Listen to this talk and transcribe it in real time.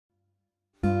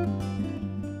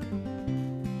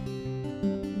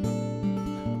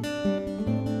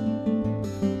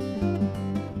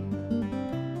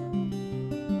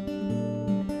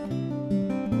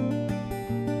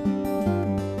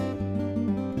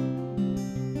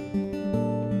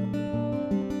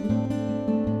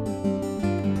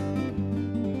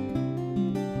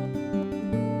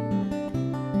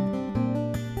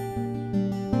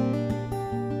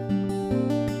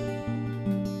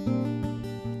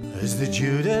As the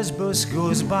Judas bus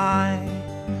goes by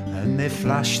and they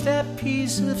flash their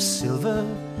piece of silver,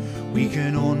 we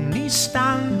can only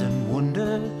stand and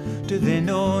wonder, do they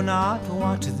know not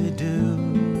what they do?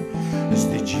 As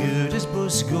the Judas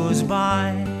bus goes by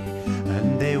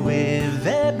and they wave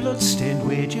their blood-stained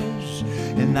wages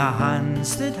in the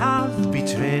hands that have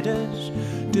betrayed us,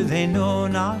 do they know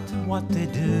not what they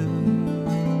do?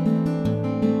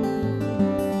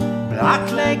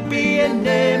 Blackleg be a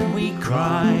name, we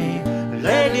cry,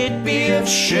 let it be of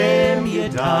shame you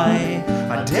die.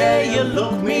 I dare you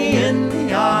look me in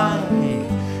the eye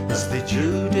as the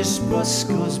Judas bus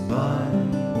goes by.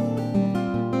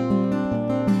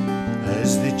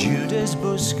 As the Judas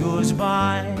bus goes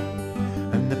by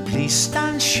and the police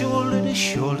stand shoulder to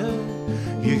shoulder,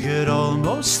 you could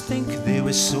almost think they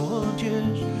were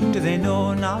soldiers, do they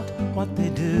know not what they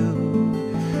do?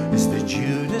 As the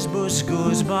Judas bus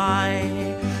goes by,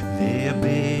 they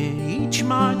obey each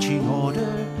marching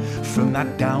order from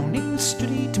that Downing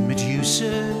Street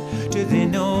Medusa, do they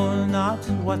know not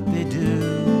what they do?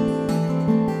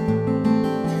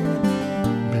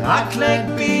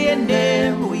 Blackleg be a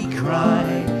name, we cry,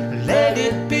 let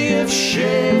it be of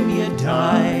shame you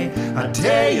die. I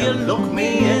dare you look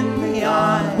me in the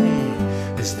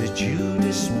eye as the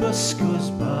Judas bus goes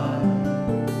by.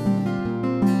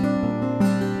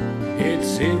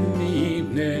 It's in the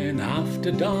evening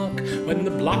after dark when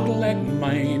the blackleg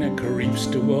miner creeps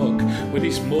to work with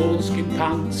his moleskin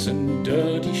pants and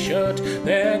dirty shirt.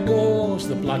 There goes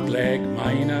the blackleg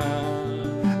miner.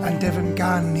 And Devon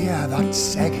gone near that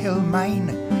Seg Hill mine,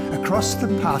 across the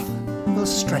path will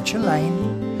stretch a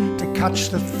line to catch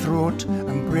the throat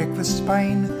and break the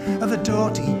spine of the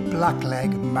doughty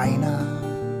blackleg miner.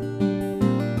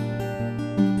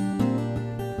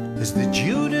 As the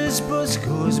Judas bus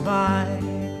goes by,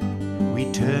 we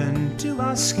turn to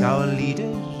ask our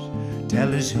leaders,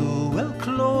 tell us who will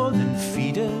clothe and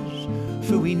feed us,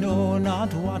 for we know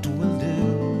not what we'll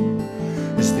do.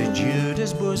 As the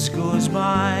Judas bus goes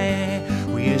by,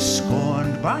 we are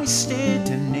scorned by state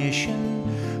and nation,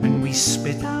 and we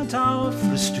spit out our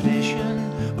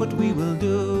frustration, but we will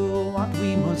do what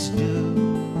we must do.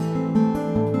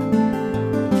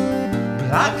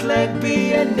 Blackleg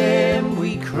be a name,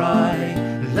 we cry,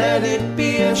 let it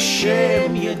be a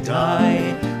shame you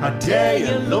die. I dare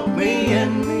you look me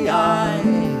in the eye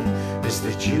as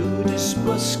the Judas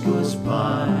bus goes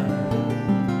by.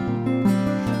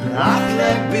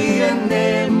 Blackleg be a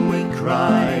name, we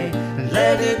cry,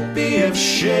 let it be of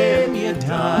shame you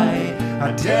die.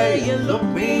 I dare you look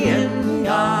me in the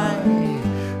eye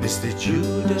as the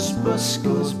Judas bus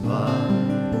goes by.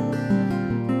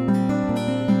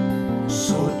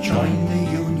 So join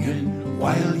the union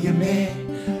while you may,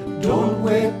 don't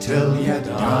wait till your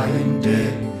dying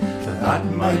day, for that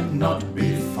might not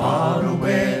be far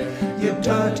away, you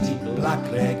dirty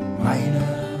blackleg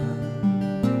miner.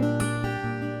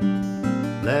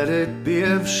 Let it be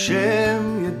of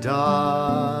shame you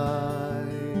die.